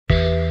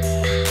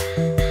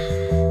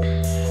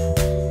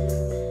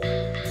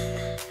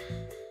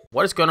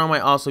What is going on, my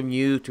awesome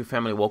YouTube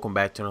family? Welcome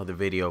back to another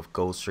video of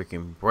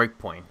RECON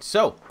Breakpoint.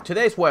 So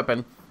today's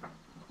weapon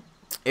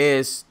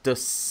is the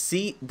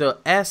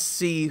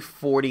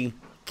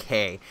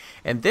SC40K,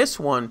 and this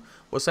one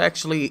was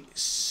actually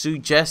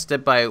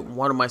suggested by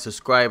one of my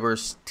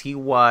subscribers,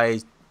 Ty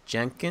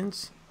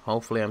Jenkins.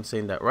 Hopefully I'm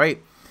saying that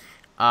right.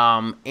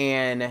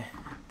 And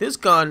this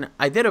gun,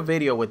 I did a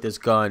video with this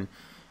gun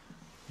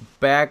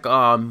back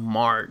on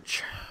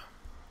March.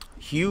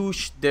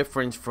 Huge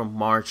difference from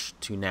March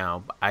to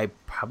now. I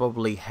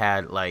probably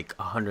had like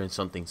 100 and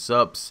something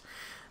subs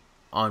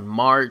on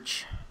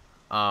March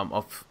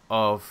of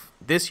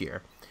this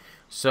year.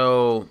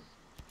 So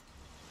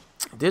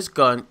this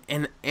gun,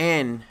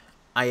 and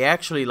I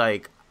actually,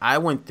 like, I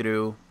went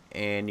through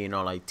and, you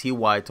know, like,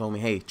 TY told me,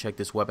 hey, check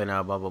this weapon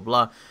out, blah blah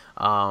blah,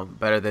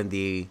 better than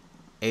the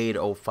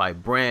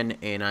 805 brand,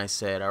 and I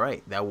said, all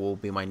right, that will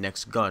be my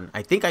next gun.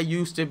 I think I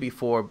used it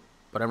before,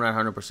 but I'm not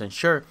 100%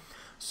 sure.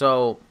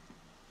 So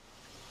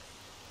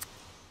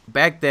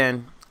back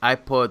then, I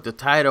put the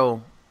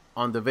title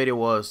on the video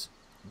was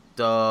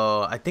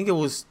I think it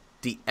was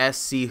the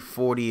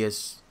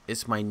SC40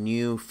 is my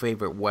new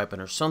favorite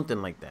weapon or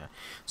something like that.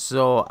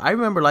 So I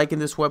remember liking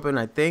this weapon.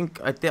 I think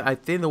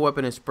the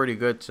weapon is pretty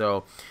good.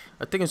 So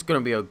I think it's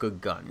gonna be a good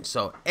gun.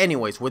 So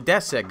anyways, with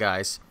that said,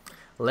 guys,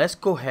 let's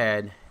go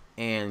ahead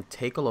and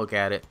take a look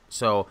at it.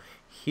 So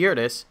here it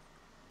is.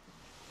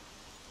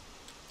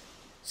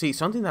 See,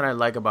 something that I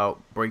like about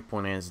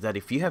Breakpoint is that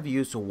if you have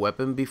used a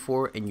weapon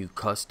before and you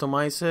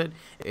customize it,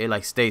 it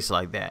like stays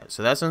like that.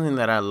 So that's something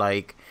that I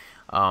like.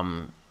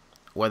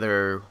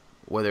 Whether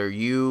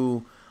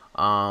you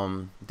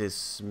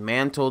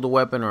dismantle the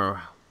weapon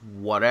or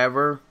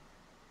whatever,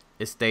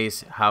 it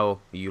stays how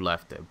you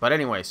left it. But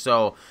anyway,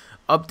 so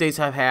updates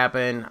have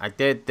happened. I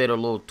did a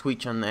little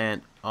tweak on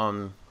that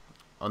on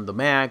the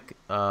Mac.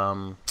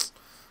 I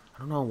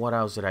don't know what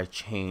else did I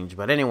change,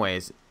 but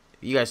anyways,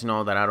 you guys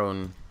know that I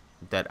don't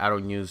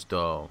use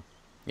the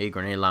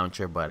grenade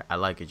launcher, but I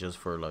like it just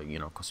for, like, you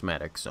know,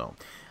 cosmetics. So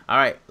all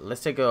right,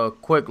 let's take a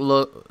quick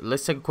look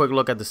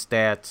at the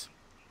stats.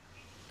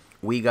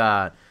 We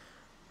got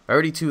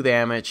 32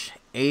 damage,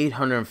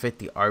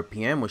 850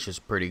 RPM, which is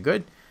pretty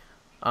good.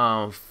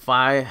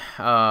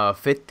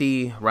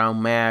 50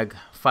 round mag,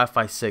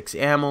 5.56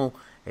 ammo,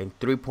 and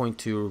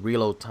 3.2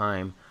 reload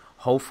time.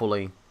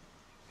 Hopefully,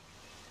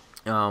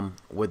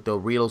 with the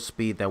reload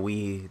speed that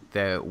we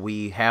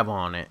have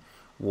on it,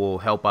 will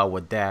help out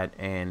with that.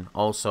 And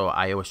also,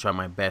 I always try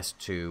my best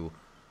to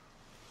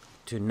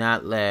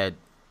not let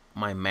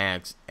my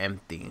mags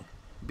empty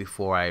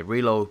before I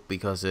reload,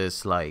 because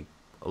it's like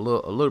a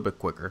little bit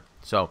quicker.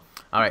 So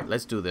all right,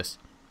 let's do this.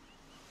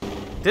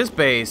 This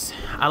base,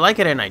 I like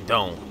it and I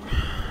don't.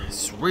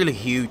 It's really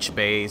huge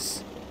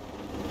base.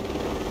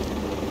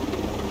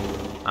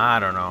 I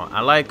don't know.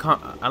 I like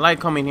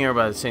coming here,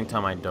 but at the same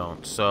time I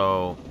don't.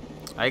 So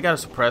I got a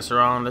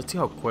suppressor on. Let's see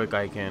how quick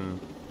I can.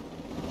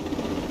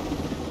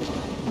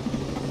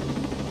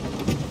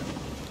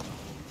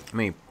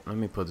 Let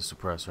me put the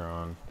suppressor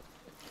on.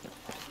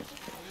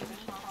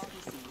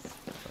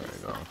 There we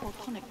go.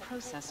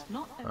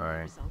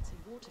 Alright.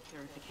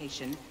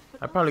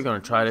 I'm probably gonna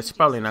try this. It's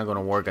probably not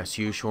gonna work as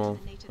usual.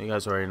 You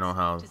guys already know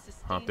how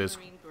this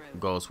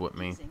goes with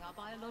me.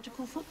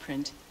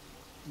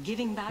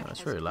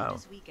 That's really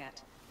loud.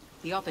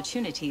 The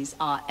opportunities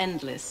are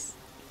endless.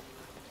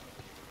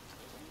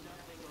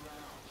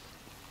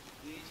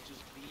 Please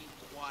just be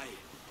quiet.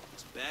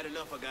 It's bad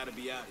enough I gotta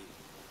be out here.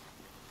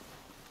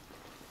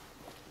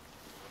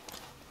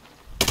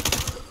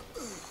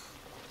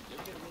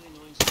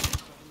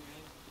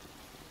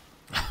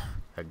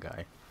 That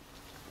guy.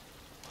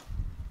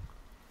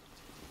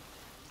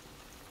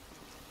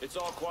 It's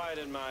all quiet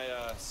in my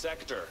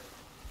sector.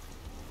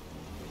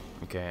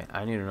 Okay,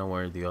 I need to know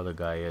where the other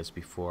guy is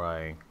before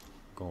I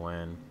go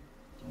in.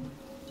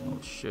 Oh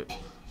shit.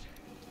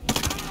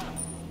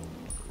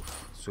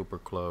 Oof, super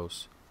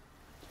close.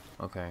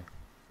 Okay.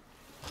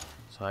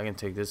 So I can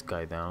take this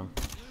guy down.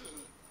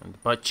 And the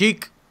butt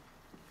cheek!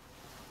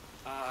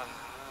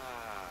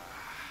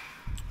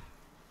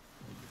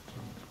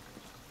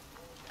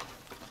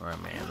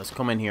 Alright, man, let's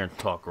come in here and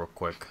talk real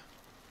quick.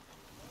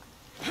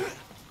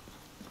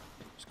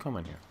 Let's come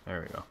in here. There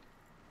we go.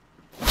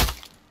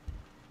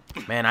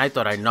 Man, I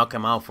thought I'd knock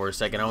him out for a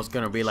second. I was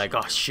gonna be like,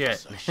 oh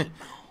shit.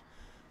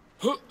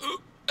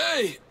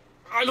 Hey,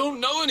 I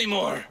don't know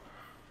anymore.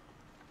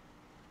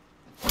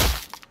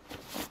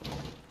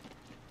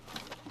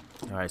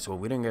 Alright, so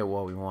we didn't get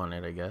what we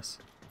wanted, I guess.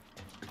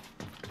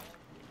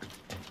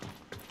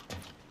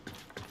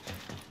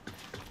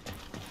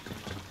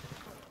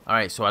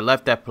 Alright, so I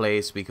left that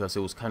place because it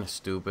was kind of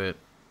stupid.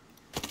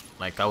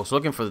 Like, I was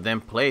looking for the damn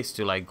place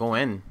to, like, go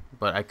in,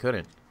 but I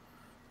couldn't.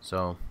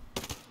 So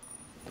there's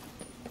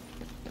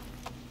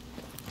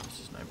a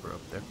sniper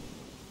up there.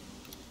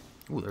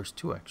 Ooh, there's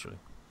two actually.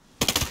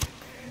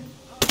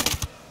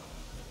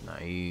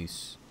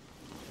 Nice.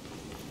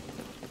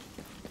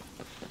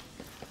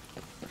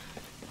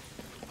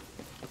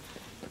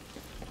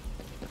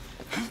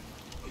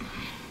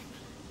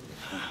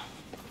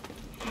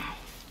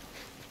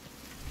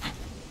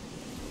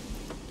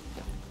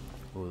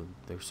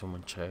 There's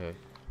someone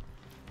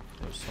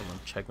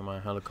checking my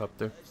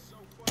helicopter.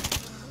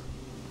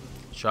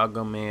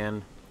 Shotgun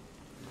man.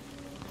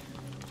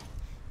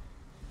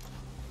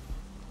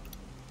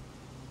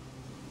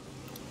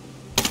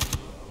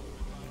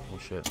 Oh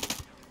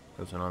shit.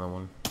 There's another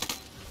one.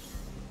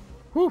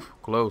 Whew,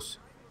 close.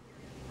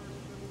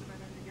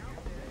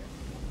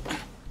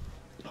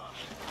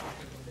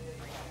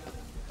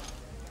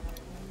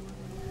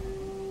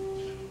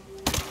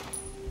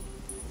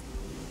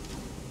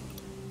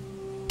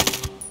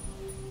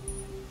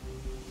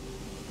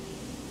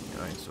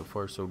 Alright, so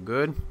far so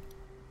good.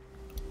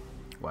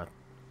 What?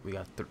 We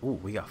got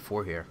we got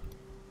 4 here.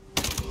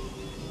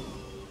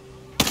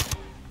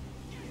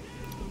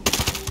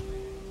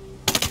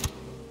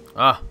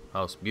 Ah, that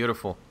was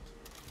beautiful.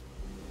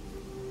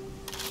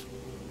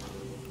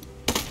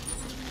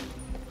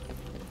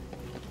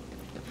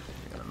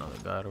 Got another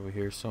guy over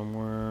here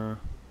somewhere.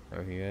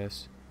 There he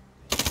is.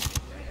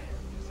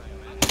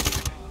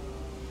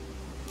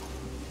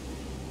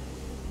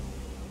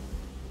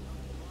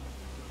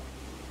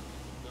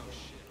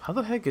 How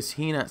the heck is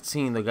he not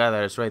seeing the guy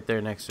that is right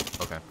there next to him?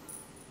 Okay.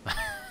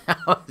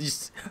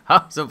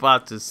 I was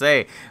about to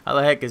say, how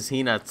the heck is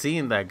he not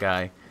seeing that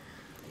guy?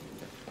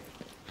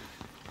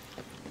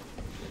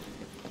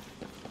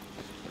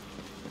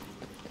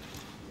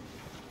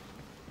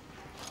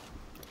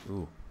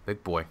 Ooh,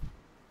 big boy.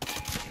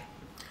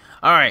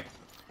 Alright,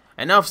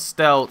 enough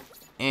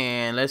stealth,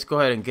 and let's go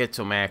ahead and get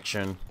some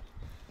action.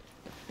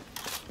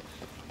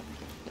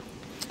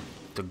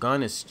 The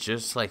gun is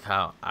just like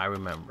how I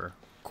remember.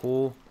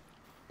 Cool,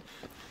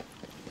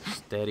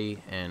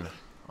 steady, and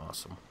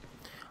awesome.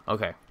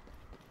 Okay,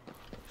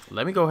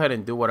 let me go ahead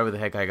and do whatever the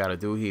heck I gotta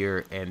do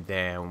here, and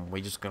then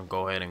we're just gonna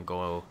go ahead and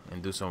go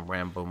and do some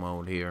Rambo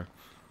mode here.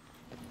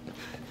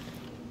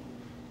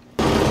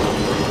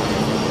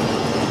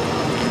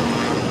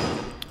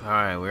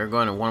 Alright, we're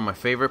going to one of my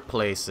favorite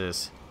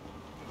places.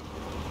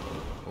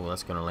 Oh,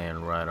 that's gonna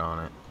land right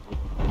on it.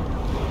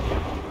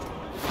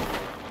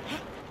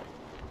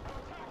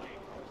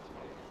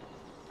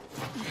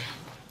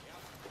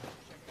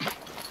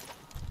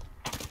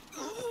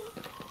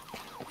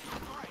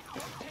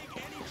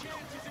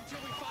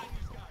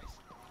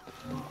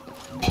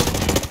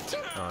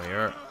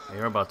 Oh,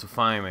 you're about to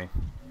find me.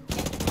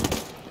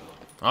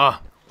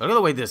 Oh, look at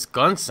the way this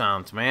gun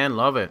sounds, man.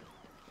 Love it.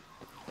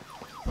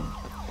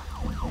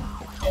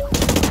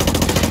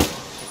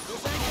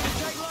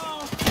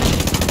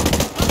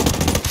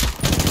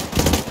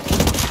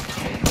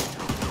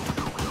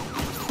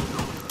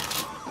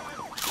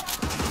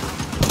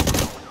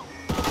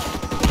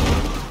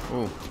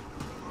 Ooh.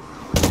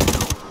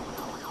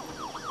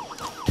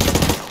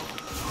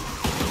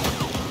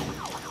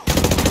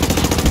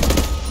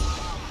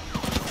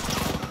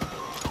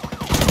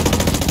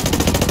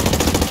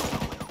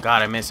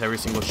 God, I miss every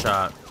single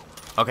shot.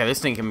 Okay, this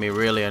thing can be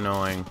really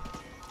annoying.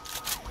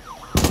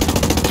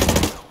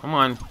 Come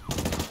on.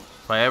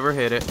 If I ever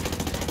hit it.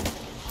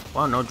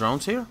 Wow, no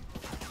drones here?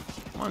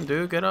 Come on,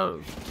 dude, get out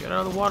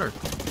of the water.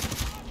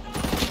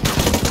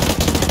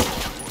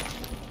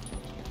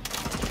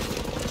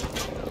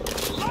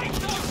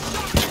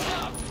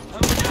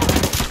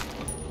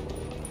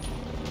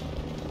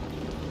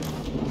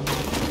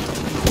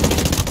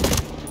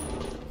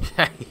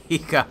 He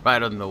got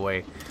right on the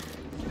way.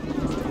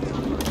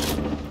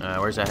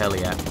 Where's that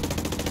heli at?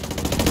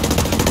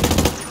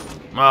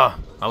 Oh,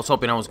 I was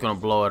hoping I was gonna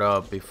blow it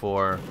up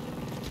before.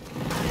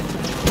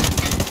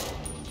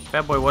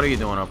 Fat boy, what are you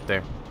doing up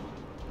there?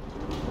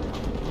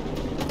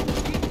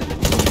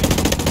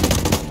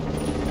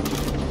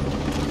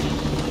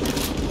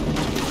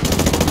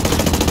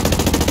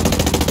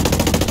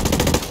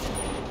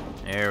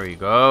 There we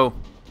go.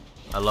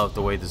 I love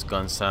the way this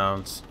gun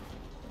sounds.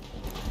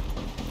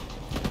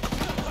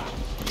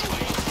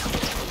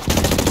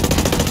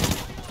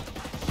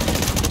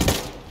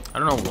 I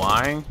don't know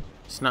why.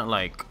 It's not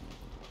like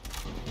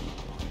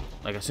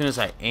as soon as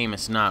I aim,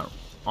 it's not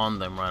on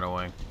them right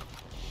away.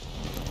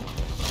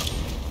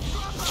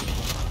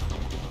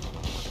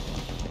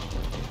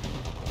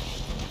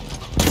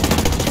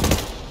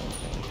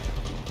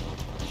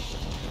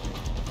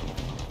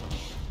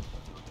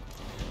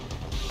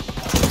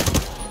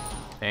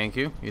 Thank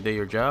you. You did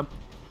your job.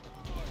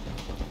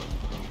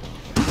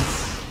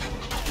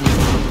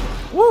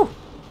 Woo!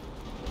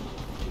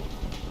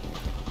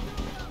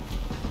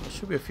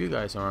 Should be a few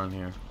guys around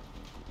here.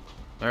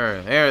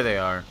 There they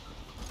are.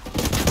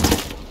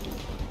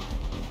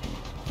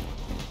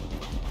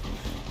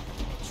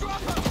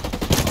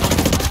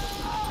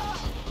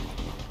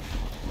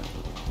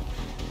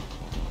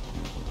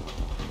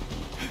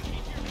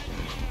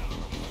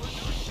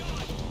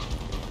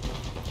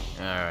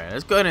 Alright,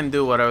 let's go ahead and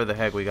do whatever the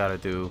heck we gotta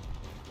do.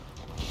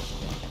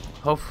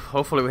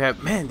 Hopefully we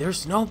have... Man,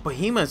 there's no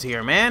behemoths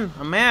here, man.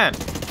 I'm mad.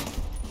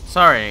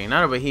 Sorry,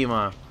 not a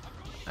behemoth.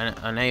 An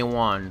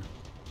A1.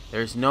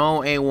 There's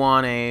no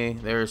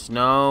A1A. There's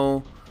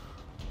no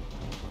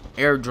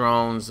air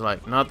drones.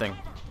 Like, nothing.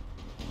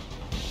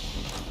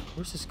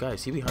 Where's this guy?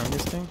 Is he behind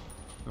this thing?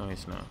 No,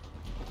 he's not.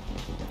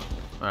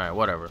 Alright,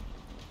 whatever.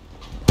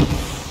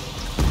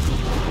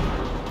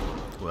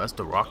 Well, that's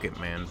the Rocket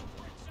Man.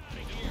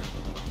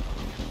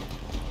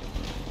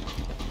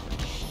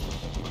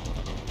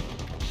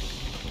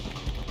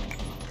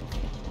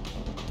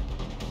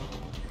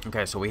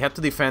 Okay, so we have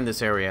to defend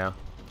this area,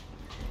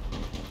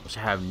 which I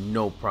have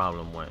no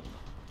problem with.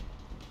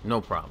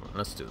 No problem.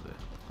 Let's do this.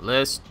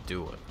 Let's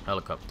do it.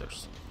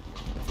 Helicopters.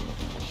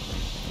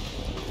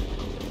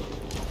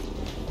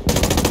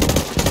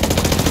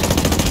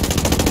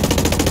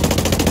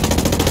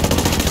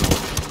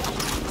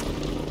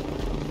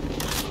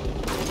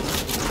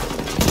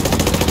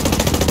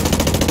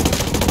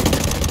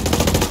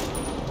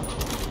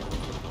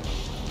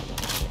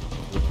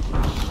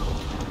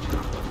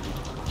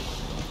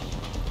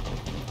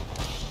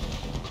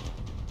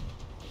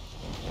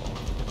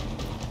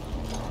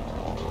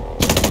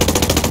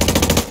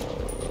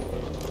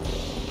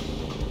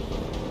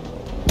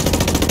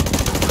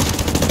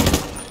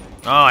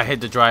 Oh, I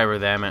hit the driver,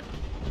 damn it.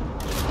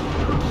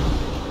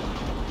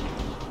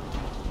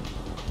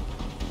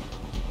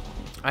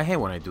 I hate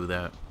when I do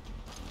that.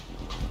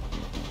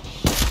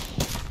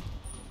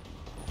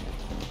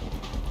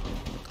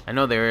 I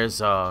know there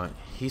is,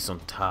 he's on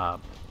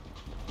top.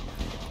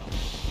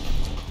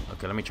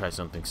 Okay, let me try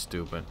something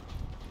stupid.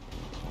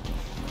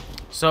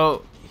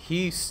 So,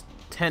 he's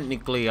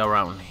technically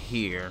around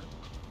here.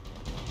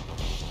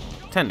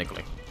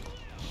 Technically.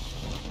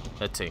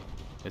 Let's see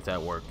if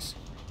that works.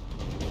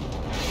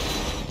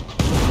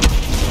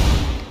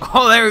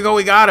 Oh, there we go.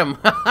 We got him.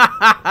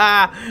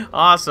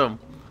 Awesome.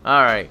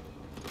 All right.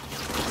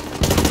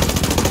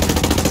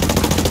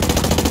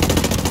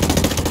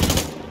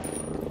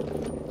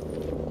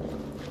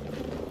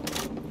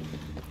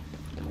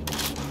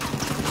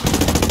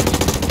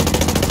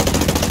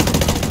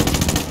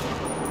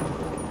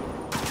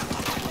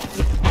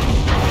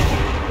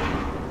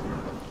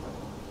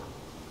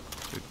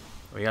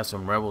 We got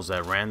some rebels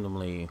that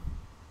randomly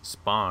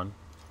spawn.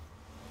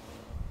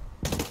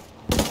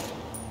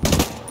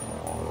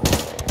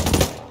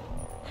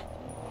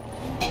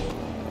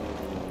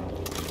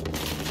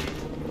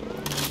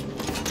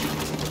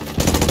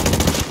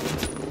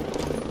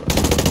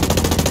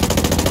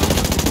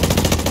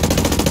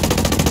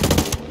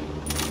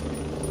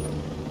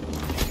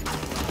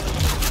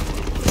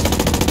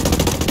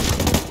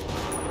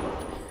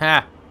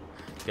 Ha!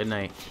 Good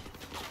night.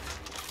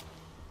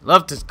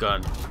 Love this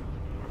gun.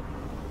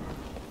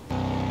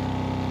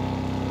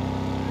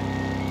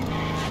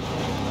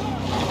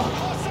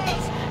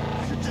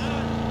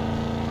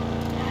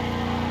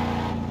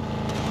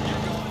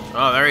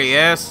 Oh, there he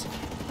is.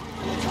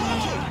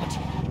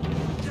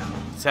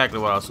 Exactly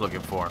what I was looking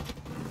for.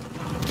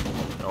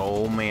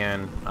 Oh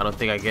man, I don't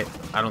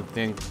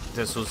think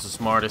this was the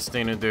smartest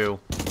thing to do.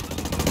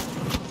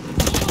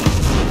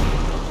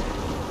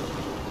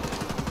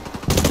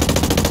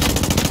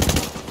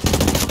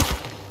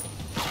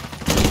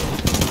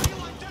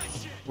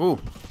 Ooh.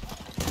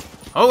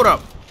 Hold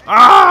up.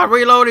 Ah,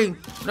 reloading.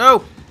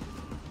 No.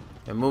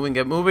 Get moving,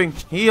 get moving.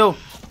 Heal.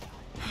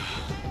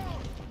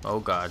 Oh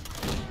god.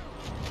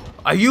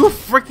 Are you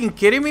freaking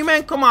kidding me,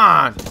 man? Come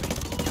on.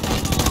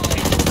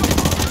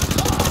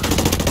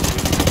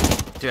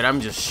 Dude, I'm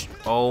just...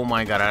 Oh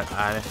my god,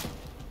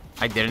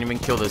 I didn't even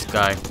kill this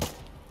guy.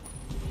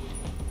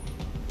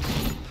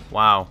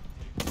 Wow.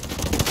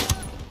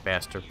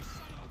 Bastard.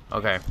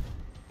 Okay.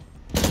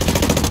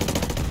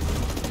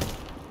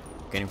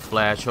 Getting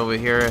flash over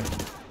here.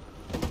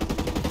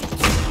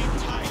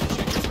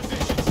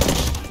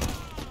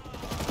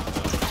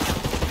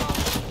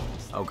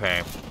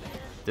 Okay.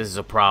 This is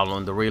a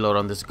problem. The reload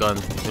on this gun.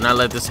 Do not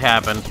let this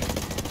happen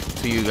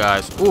to you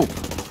guys. Ooh.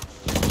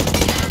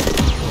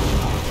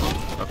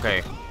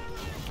 Okay.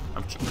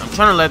 I'm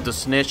trying to let the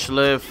snitch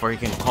live for he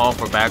can call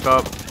for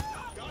backup.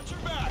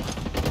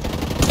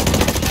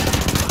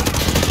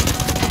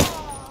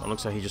 It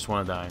looks like he just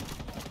want to die.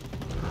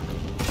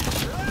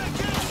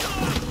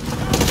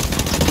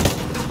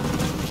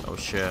 Oh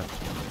shit.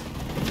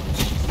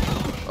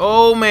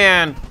 Oh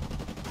man.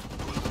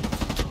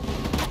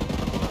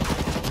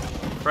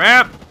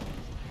 Crap.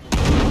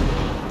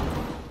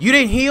 You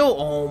didn't heal?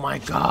 Oh my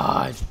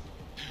god.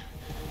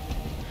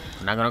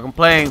 I'm not gonna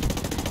complain.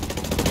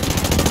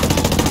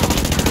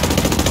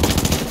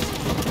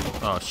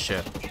 Oh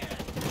shit.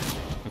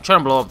 I'm trying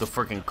to blow up the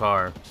freaking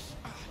car.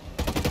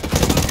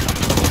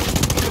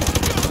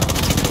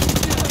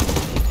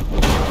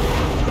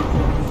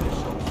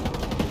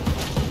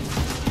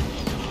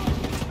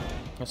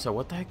 I said,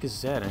 what the heck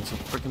is that? And it's a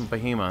freaking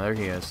behemoth. There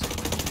he is.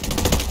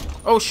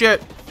 Oh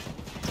shit.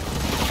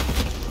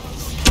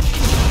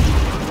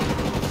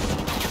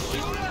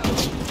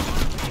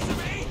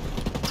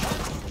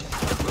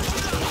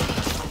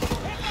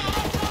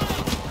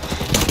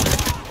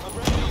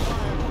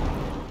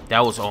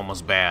 That was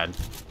almost bad.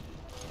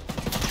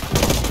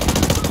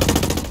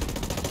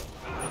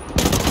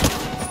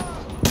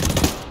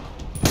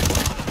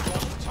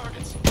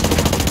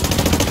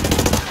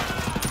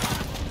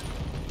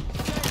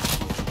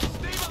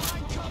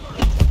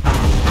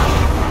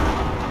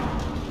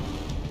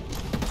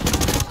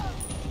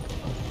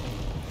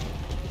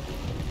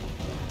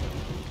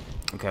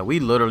 Okay,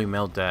 we literally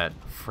melt that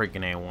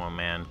freaking A1,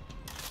 man.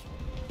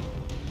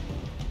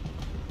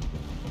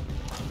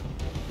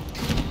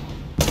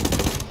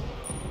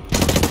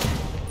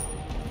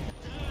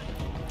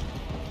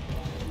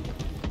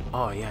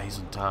 Oh yeah, he's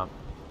on top.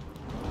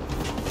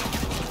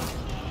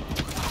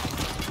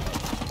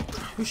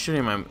 Who's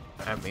shooting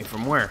at me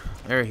from where?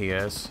 There he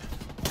is.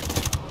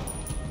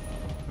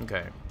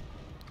 Okay.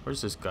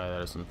 Where's this guy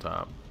that is on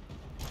top?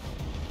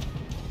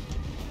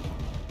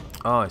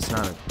 Oh, it's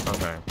not a...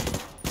 Okay.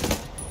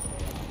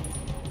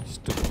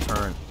 Stupid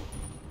turn.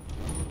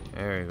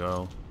 There you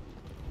go.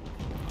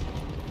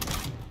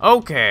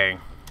 Okay.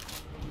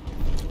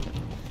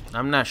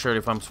 I'm not sure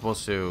if I'm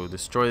supposed to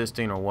destroy this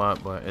thing or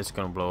what, but it's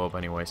gonna blow up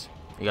anyways.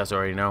 You guys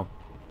already know.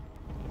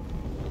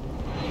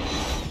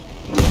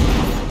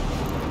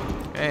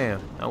 Hey,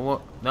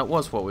 that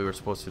was what we were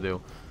supposed to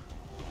do.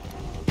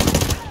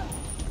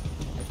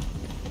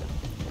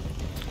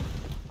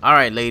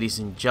 Alright, ladies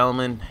and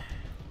gentlemen.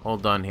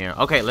 Hold on here.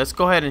 Okay, let's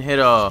go ahead and hit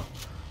a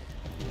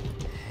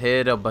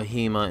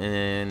behemoth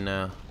and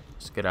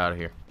let's get out of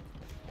here.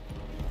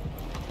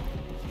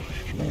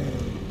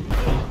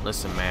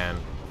 Listen, man.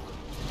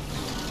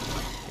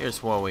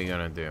 Here's what we're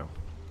gonna do.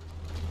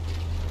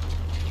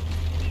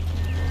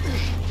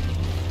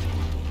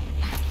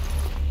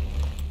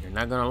 You're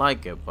not gonna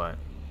like it, but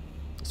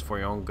it's for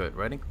your own good.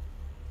 Ready?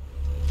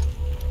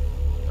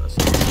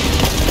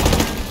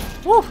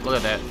 Woo! Look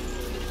at that.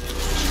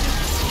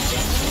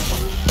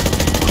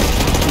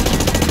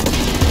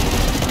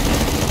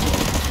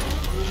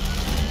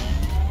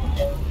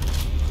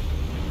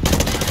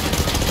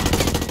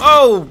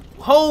 Oh!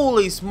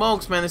 Holy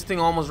smokes, man. This thing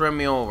almost ran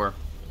me over.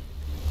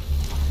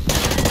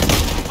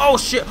 Oh,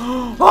 shit.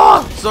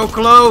 Oh, so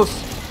close.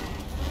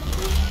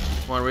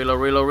 Come on, reload,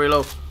 reload,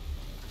 reload.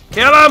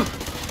 Kill him!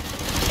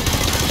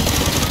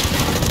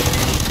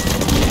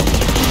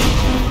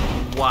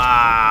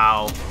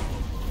 Wow.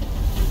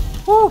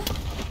 Whew.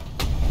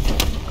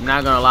 I'm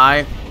not gonna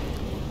lie.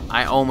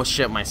 I almost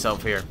shit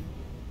myself here.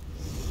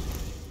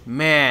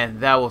 Man,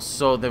 that was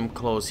so damn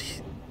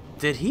close.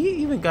 Did he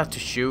even got to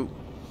shoot?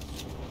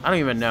 I don't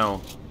even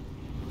know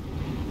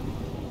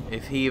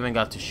if he even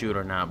got to shoot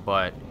or not,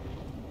 but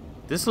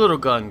this little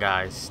gun,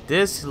 guys,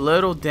 this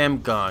little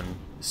damn gun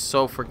is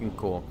so freaking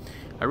cool.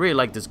 I really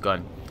like this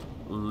gun.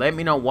 Let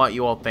me know what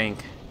you all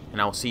think,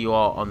 and I'll see you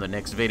all on the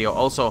next video.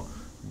 Also,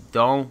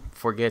 don't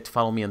forget to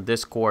follow me on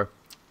Discord.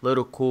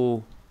 Little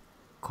cool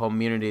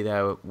community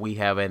that we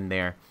have in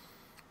there.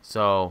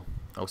 So,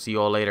 I'll see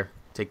you all later.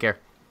 Take care.